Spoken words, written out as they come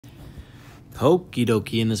Okie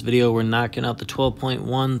dokie, in this video we're knocking out the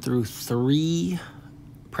 12.1 through 3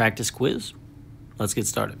 practice quiz. Let's get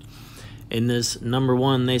started. In this number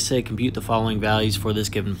 1, they say compute the following values for this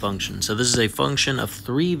given function. So this is a function of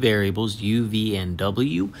 3 variables, u, v, and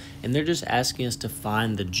w, and they're just asking us to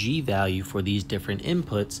find the g value for these different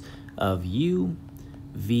inputs of u,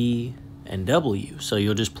 v, and w. So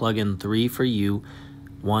you'll just plug in 3 for u,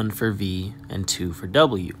 1 for v, and 2 for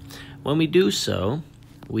w. When we do so,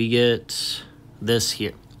 we get this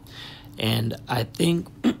here. And I think,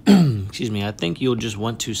 excuse me, I think you'll just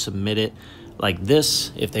want to submit it like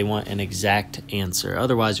this if they want an exact answer.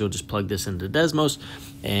 Otherwise, you'll just plug this into Desmos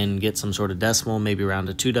and get some sort of decimal, maybe around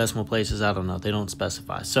to 2 decimal places. I don't know. They don't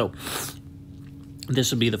specify. So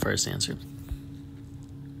this would be the first answer.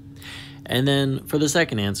 And then for the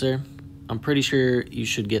second answer, I'm pretty sure you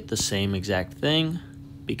should get the same exact thing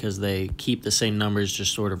because they keep the same numbers,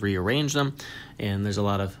 just sort of rearrange them. And there's a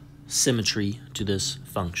lot of symmetry to this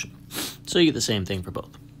function. So you get the same thing for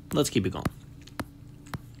both. Let's keep it going.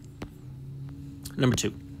 Number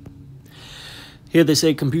 2. Here they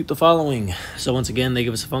say compute the following. So once again, they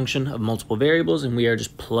give us a function of multiple variables, and we are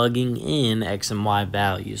just plugging in x and y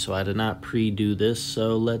values. So I did not pre-do this,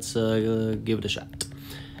 so let's give it a shot.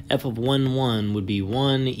 F of 1, 1 would be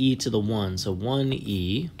 1 e to the 1. So 1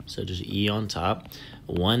 e, so just e on top,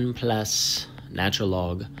 1 plus natural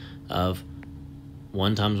log of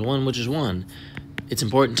 1 times 1, which is 1. It's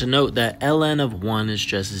important to note that ln of 1 is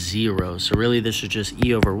just 0. So really this is just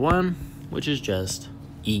e over 1, which is just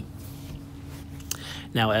e.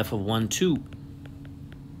 Now f of 1, 2.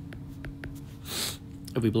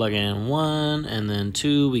 If we plug in 1 and then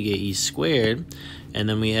 2, we get e squared. And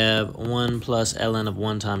then we have 1 plus ln of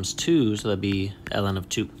 1 times 2, so that'd be ln of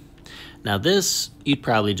 2. Now this, you'd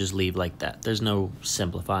probably just leave like that. There's no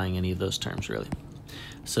simplifying any of those terms, really.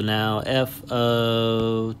 So now f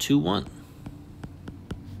of 2, 1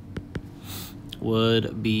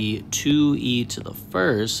 would be 2e to the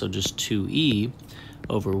first, so just 2e,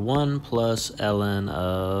 over 1 plus ln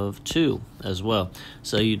of 2 as well.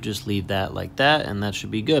 So you just leave that like that, and that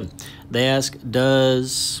should be good. They ask,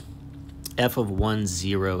 does f of 1,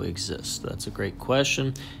 0 exist? That's a great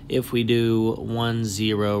question. If we do 1,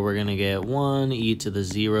 0, we're going to get 1 e to the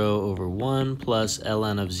 0 over 1 plus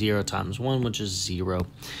ln of 0 times 1, which is 0.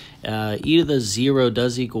 E to the 0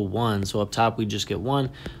 does equal 1, so up top we just get 1,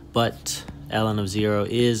 but ln of 0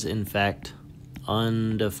 is, in fact,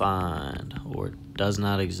 undefined, or does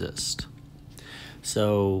not exist.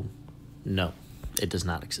 So, no, it does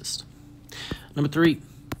not exist. Number 3.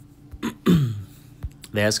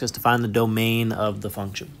 They ask us to find the domain of the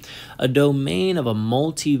function. A domain of a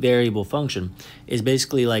multivariable function is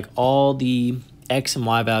basically like all the x and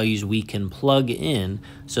y values we can plug in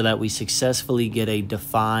so that we successfully get a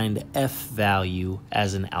defined f value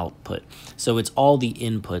as an output. So it's all the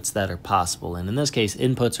inputs that are possible. And in this case,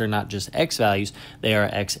 inputs are not just x values, they are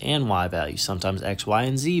x and y values, sometimes x, y,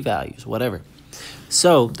 and z values, whatever.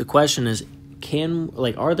 So the question is,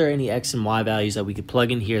 are there any x and y values that we could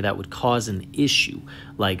plug in here that would cause an issue?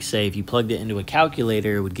 Like, say, if you plugged it into a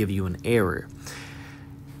calculator, it would give you an error.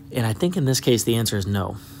 And I think in this case, the answer is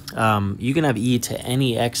no. You can have e to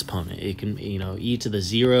any exponent. It can, e to the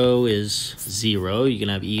 0 is 0. You can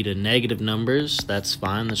have e to negative numbers. That's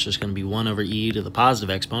fine. That's just going to be 1 over e to the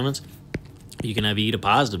positive exponents. You can have e to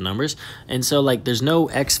positive numbers. And so, like, there's no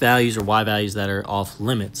x values or y values that are off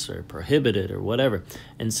limits or prohibited or whatever.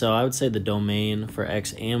 And so I would say the domain for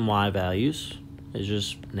x and y values is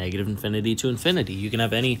just negative infinity to infinity. You can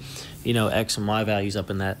have any, x and y values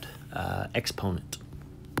up in that exponent.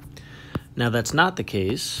 Now, that's not the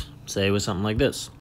case, say, with something like this.